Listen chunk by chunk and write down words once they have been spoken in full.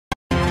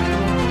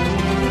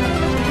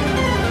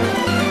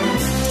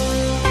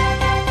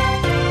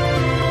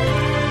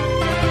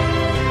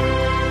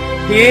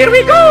Here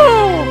we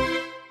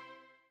go!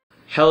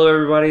 Hello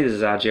everybody, this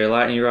is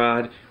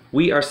Lightningrod.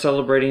 We are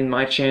celebrating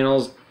my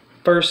channel's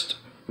first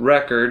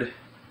record.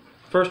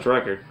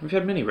 We've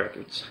had many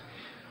records.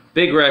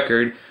 Big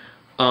record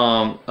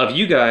of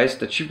you guys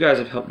that you guys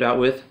have helped out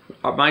with.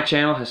 My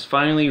channel has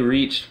finally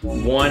reached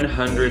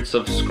 100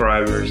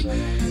 subscribers.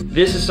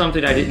 This is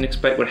something I didn't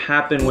expect would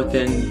happen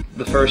within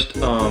the first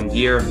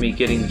year of me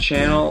getting the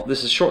channel.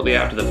 This is shortly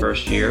after the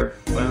first year.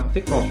 Well, I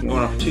think we've been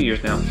going on for 2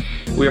 years now.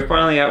 We are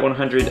finally at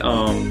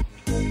 100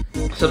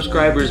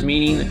 subscribers,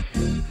 meaning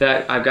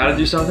that I've got to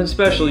do something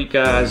special, you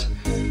guys.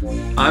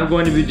 I'm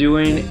going to be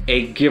doing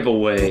a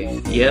giveaway.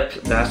 Yep,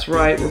 that's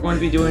right. We're going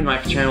to be doing my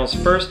channel's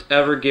first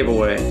ever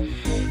giveaway.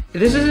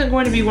 This isn't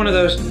going to be one of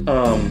those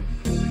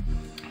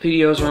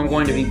videos where I'm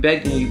going to be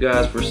begging you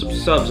guys for some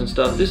subs and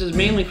stuff. This is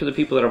mainly for the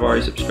people that have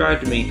already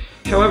subscribed to me.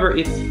 However,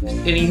 if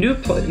any new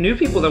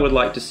people that would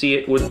like to see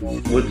it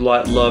would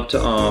love to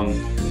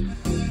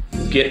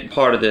get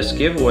part of this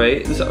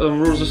giveaway, the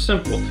rules are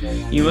simple.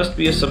 You must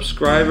be a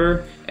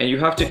subscriber and you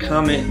have to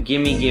comment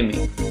 "Gimme,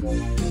 gimme."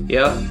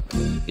 Yep,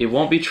 it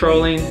won't be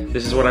trolling.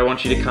 This is what I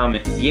want you to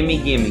comment: "Gimme,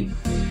 gimme."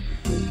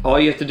 All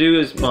you have to do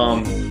is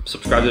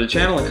subscribe to the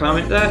channel and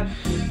comment that.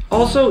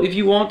 Also, if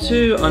you want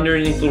to,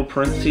 underneath little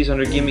parentheses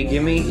under "Gimme,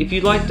 gimme," if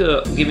you'd like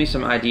to give me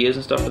some ideas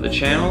and stuff for the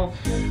channel,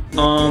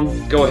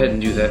 go ahead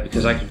and do that,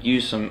 because I could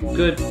use some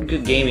good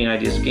gaming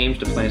ideas, games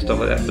to play and stuff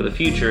like that for the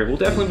future. We'll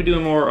definitely be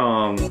doing more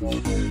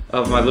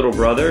of my little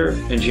brother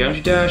in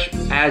Geometry Dash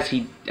as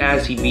he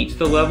beats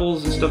the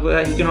levels and stuff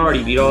like that. He can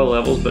already beat all the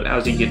levels, but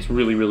as he gets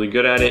really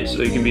good at it,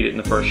 so he can beat it in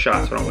the first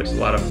shot, so I don't waste a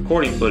lot of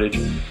recording footage.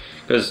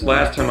 Because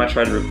last time I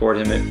tried to record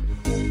him,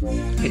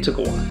 it took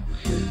a while.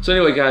 So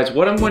anyway, guys,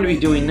 what I'm going to be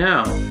doing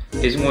now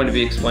is I'm going to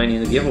be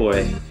explaining the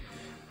giveaway.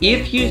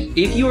 If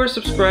you are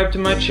subscribed to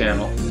my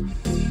channel,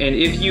 and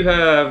if you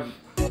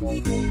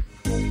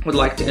would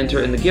like to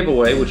enter in the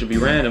giveaway, which will be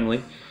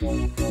randomly,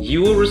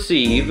 you will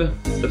receive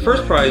the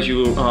first prize. You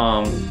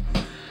will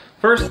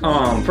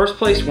first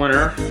place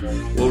winner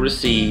will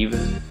receive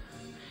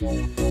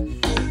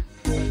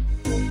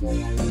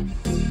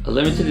a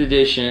limited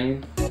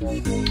edition,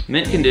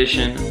 mint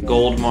condition,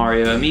 gold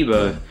Mario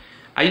amiibo.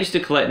 I used to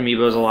collect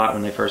amiibos a lot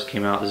when they first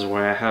came out. This is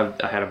why I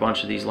had a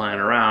bunch of these lying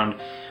around.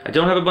 I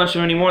don't have a bunch of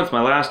them anymore. It's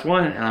my last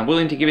one, and I'm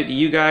willing to give it to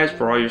you guys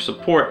for all your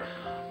support.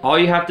 All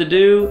you have to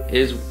do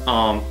is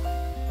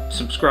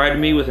subscribe to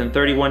me within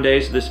 31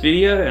 days of this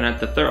video, and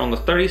on the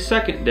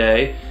 32nd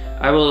day,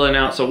 I will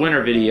announce a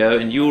winner video,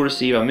 and you will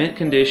receive a mint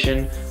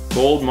condition,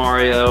 gold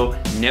Mario,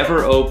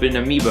 never opened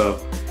amiibo.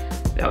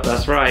 Yep,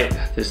 that's right.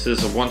 This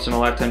is a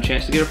once-in-a-lifetime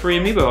chance to get a free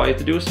amiibo. All you have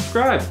to do is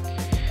subscribe.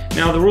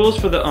 Now, the rules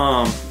for the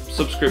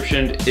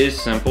subscription is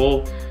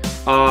simple.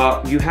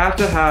 You have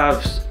to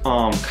have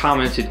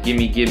commented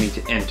 "Gimme, gimme"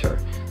 to enter.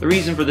 The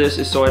reason for this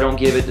is so I don't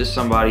give it to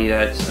somebody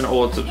that's an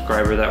old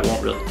subscriber. That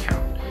won't really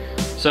count.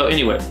 So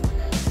anyway,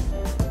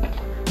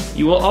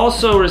 you will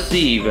also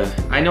receive,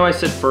 I know I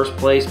said first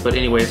place, but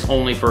anyway, it's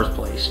only first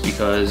place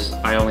because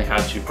I only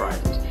have 2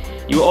 prizes.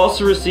 You will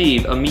also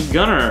receive a Me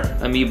Gunner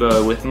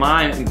amiibo with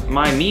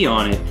my me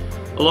on it,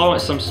 along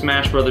with some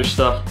Smash Brothers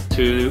stuff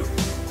too.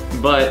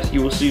 But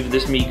you will receive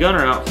this Me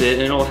Gunner outfit,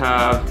 and it'll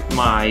have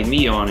my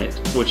me on it,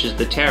 which is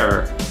the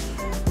Terror.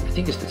 I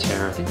think it's the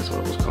Terror. I think that's what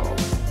it was called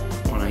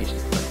when I used to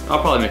play.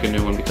 I'll probably make a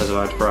new one because of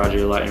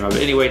Lightningrod.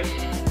 But anyway,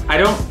 I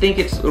don't think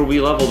it'll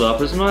be leveled up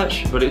as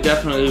much, but it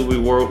definitely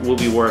will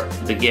be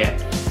worth the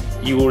get.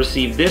 You will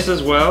receive this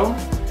as well,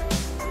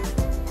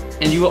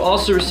 and you will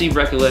also receive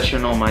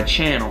recognition on my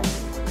channel.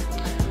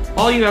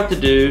 All you have to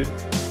do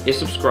is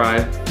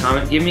subscribe,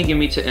 comment "Gimme,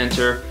 gimme" to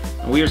enter,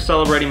 and we are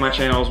celebrating my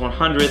channel's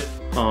 100th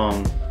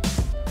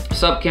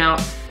sub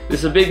count. This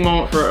is a big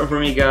moment for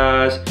me,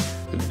 guys.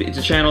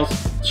 The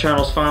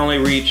channel's finally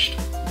reached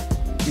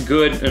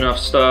good enough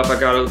stuff. I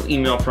got an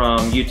email from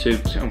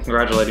YouTube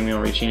congratulating me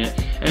on reaching it,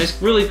 and it's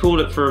really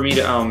cool for me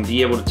to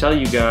be able to tell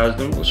you guys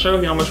and show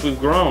you how much we've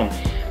grown.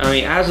 I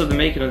mean, as of the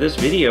making of this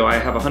video, I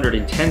have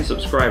 110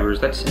 subscribers.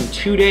 That's in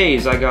 2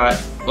 days. I got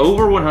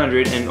over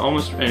 100 and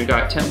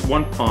got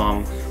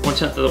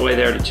 1/10 of the way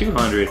there to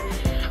 200.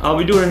 I'll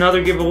be doing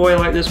another giveaway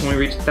like this when we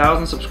reach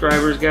 1,000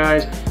 subscribers,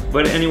 guys.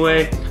 But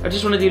anyway, I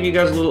just want to give you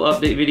guys a little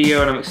update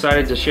video, and I'm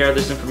excited to share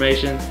this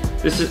information.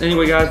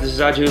 Anyway, guys, this is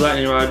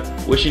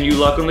Lightningrod, wishing you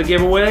luck on the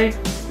giveaway.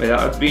 May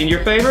that be in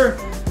your favor.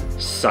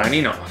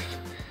 Signing off.